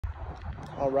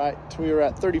All right, so we are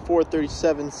at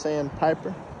 3437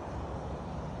 Sandpiper.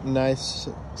 Nice,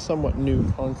 somewhat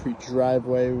new concrete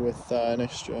driveway with an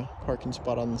extra parking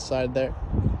spot on the side there.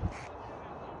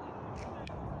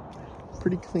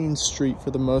 Pretty clean street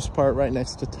for the most part, right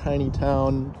next to Tiny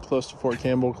Town, close to Fort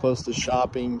Campbell, close to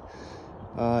shopping,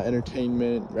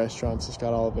 entertainment, restaurants. It's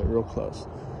got all of it real close.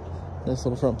 Nice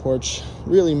little front porch,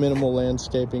 really minimal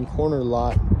landscaping, corner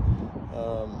lot.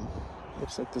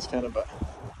 Looks like this kind of a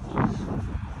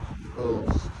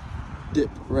little dip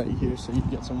right here, so you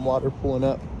can get some water pulling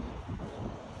up.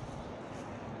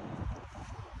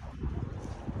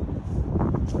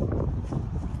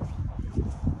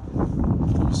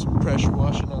 Do some pressure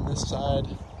washing on this side.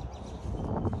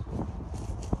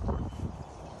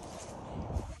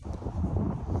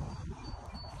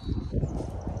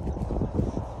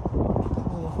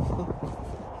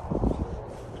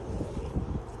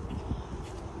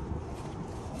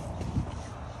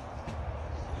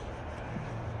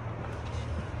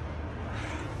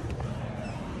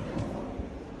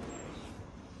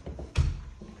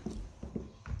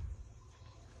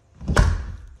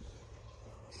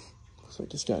 Looks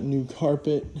like it's got new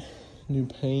carpet, new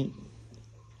paint.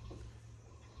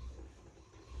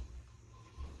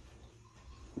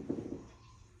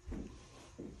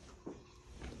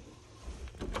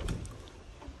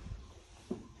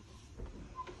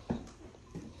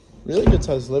 Really good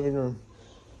sized living room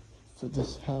for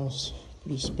this house.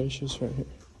 Pretty spacious right here.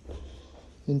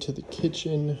 Into the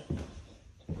kitchen.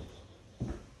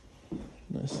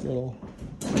 Nice little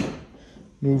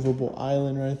movable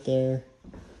island right there.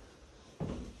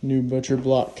 New butcher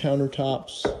block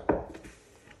countertops.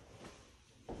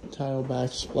 Tile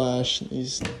backsplash.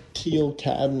 These teal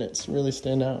cabinets really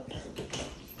stand out.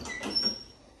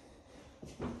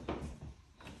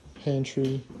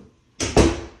 Pantry.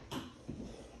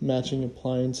 Matching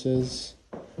appliances.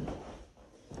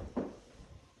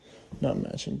 Not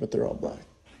matching, but they're all black.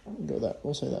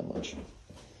 We'll say that much.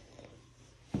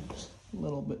 A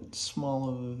little bit small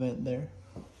of a vent there.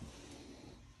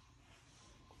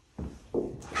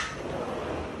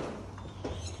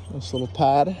 Nice little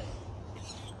pad.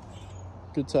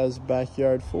 Good sized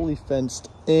backyard, fully fenced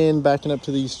in. Backing up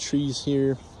to these trees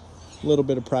here. A little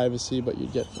bit of privacy, but you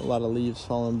get a lot of leaves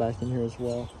falling back in here as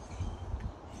well.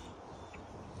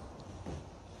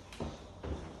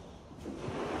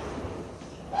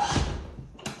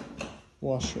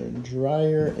 Washer and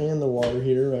dryer and the water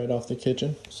heater right off the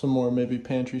kitchen. Some more maybe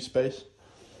pantry space.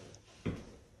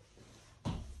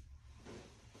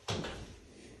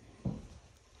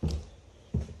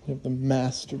 You have the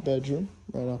master bedroom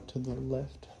right off to the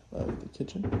left of the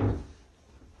kitchen.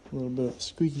 A little bit of a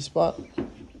squeaky spot.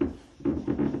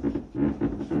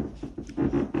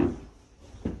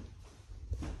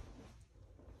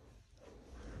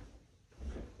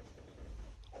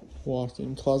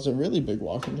 Walk-in closet, really big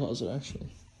walk-in closet actually.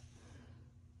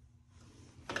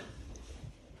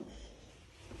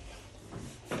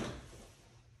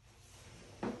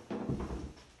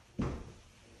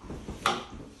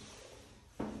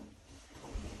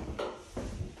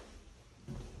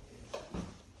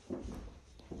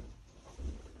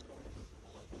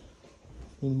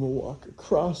 And we'll walk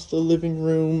across the living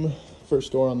room.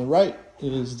 First door on the right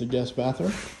is the guest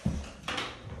bathroom.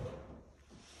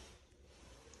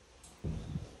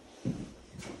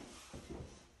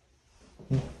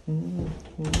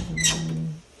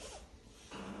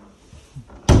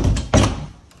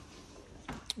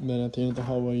 And then at the end of the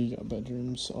hallway, you got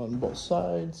bedrooms on both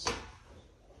sides.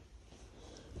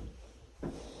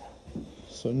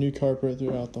 So new carpet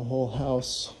throughout the whole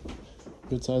house.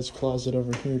 Good sized closet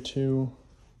over here too.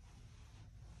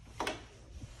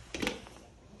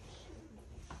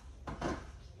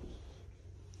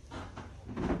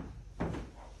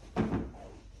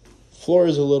 Floor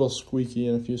is a little squeaky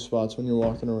in a few spots when you're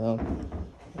walking around.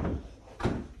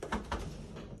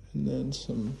 And then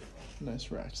some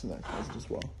nice racks in that closet as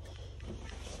well.